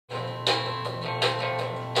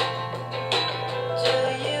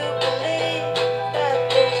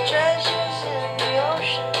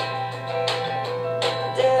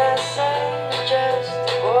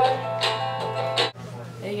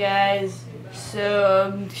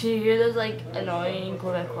So, can you hear those like annoying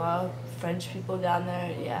Quebecois French people down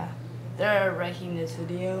there? Yeah, they're wrecking this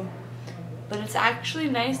video. But it's actually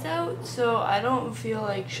nice out, so I don't feel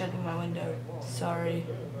like shutting my window. Sorry.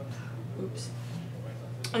 Oops.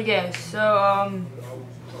 Okay, so,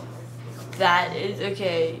 that is,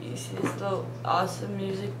 okay, you see this little awesome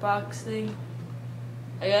music box thing?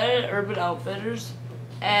 I got it at Urban Outfitters,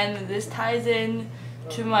 and this ties in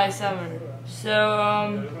to my summer.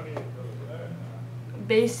 So,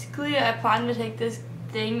 basically I plan to take this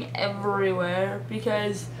thing everywhere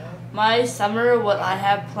because my summer, what I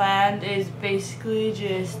have planned is basically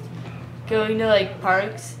just going to like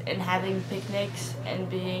parks and having picnics and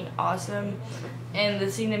being awesome and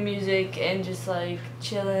listening to music and just like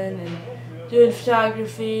chilling and doing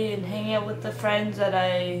photography and hanging out with the friends that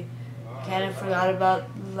I kind of forgot about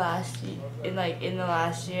in the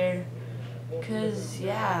last year. Cause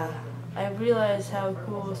yeah, I realized how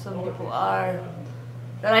cool some people are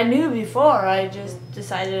that I knew before. I just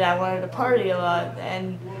decided I wanted to party a lot,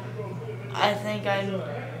 and I think I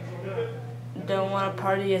don't want to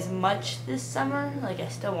party as much this summer. Like, I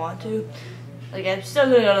still want to. Like, I'm still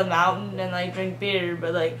gonna go to the mountain and like drink beer,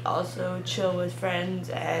 but like also chill with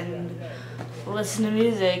friends and listen to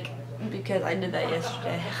music because I did that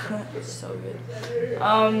yesterday. It's so good.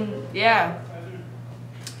 Yeah.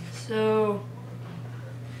 So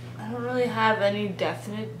I don't really have any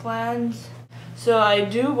definite plans. So I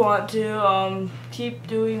do want to keep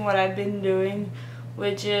doing what I've been doing,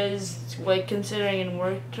 which is like considering in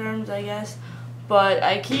work terms, I guess. But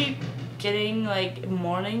I keep getting like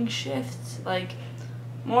morning shifts, like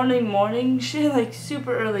morning shift, like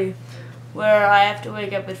super early, where I have to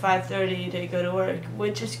wake up at 5:30 to go to work,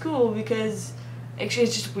 which is cool because actually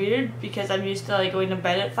it's just weird because I'm used to like going to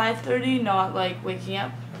bed at 5:30, not like waking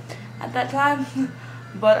up at that time.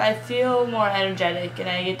 But I feel more energetic and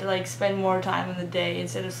I get to like spend more time in the day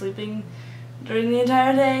instead of sleeping during the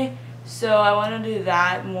entire day. So I want to do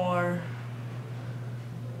that more,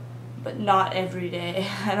 but not every day.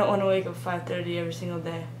 I don't want to wake up 5:30 every single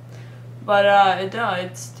day. But no,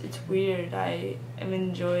 it's weird. I am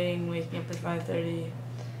enjoying waking up at 5:30.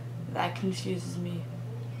 That confuses me.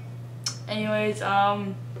 Anyways,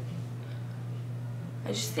 I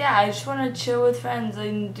just want to chill with friends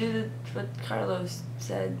and do what Carlos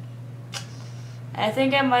said. I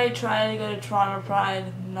think I might try to go to Toronto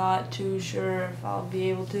Pride. Not too sure if I'll be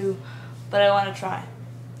able to, but I want to try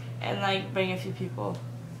and like bring a few people.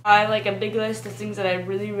 I have like a big list of things that I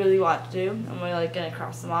really want to do, and we're like gonna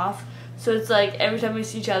cross them off. So it's like every time we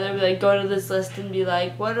see each other, we like go to this list and be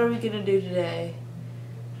like, what are we gonna do today?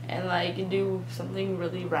 And like do something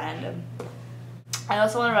really random. I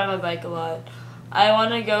also want to ride my bike a lot. I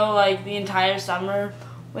want to go like the entire summer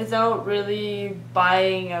without really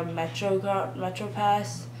buying a metro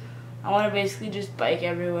pass. I want to basically just bike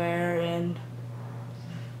everywhere and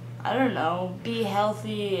I don't know, be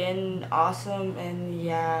healthy and awesome, and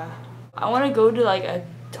yeah. I want to go to like a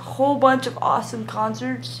whole bunch of awesome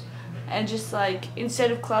concerts and just like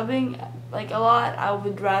instead of clubbing like a lot, I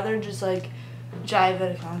would rather just like jive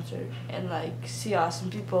at a concert and like see awesome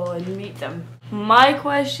people and meet them. My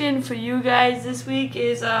question for you guys this week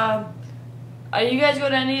is are you guys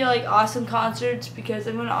going to any like awesome concerts? Because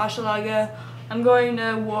I'm going to Hochelaga, I'm going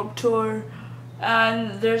to Warped Tour,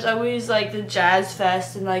 and there's always like the Jazz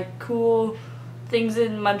Fest and like cool things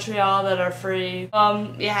in Montreal that are free.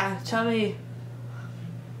 Yeah, tell me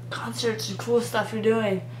concerts and cool stuff you're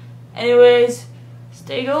doing. Anyways,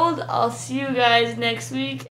 stay gold. I'll see you guys next week.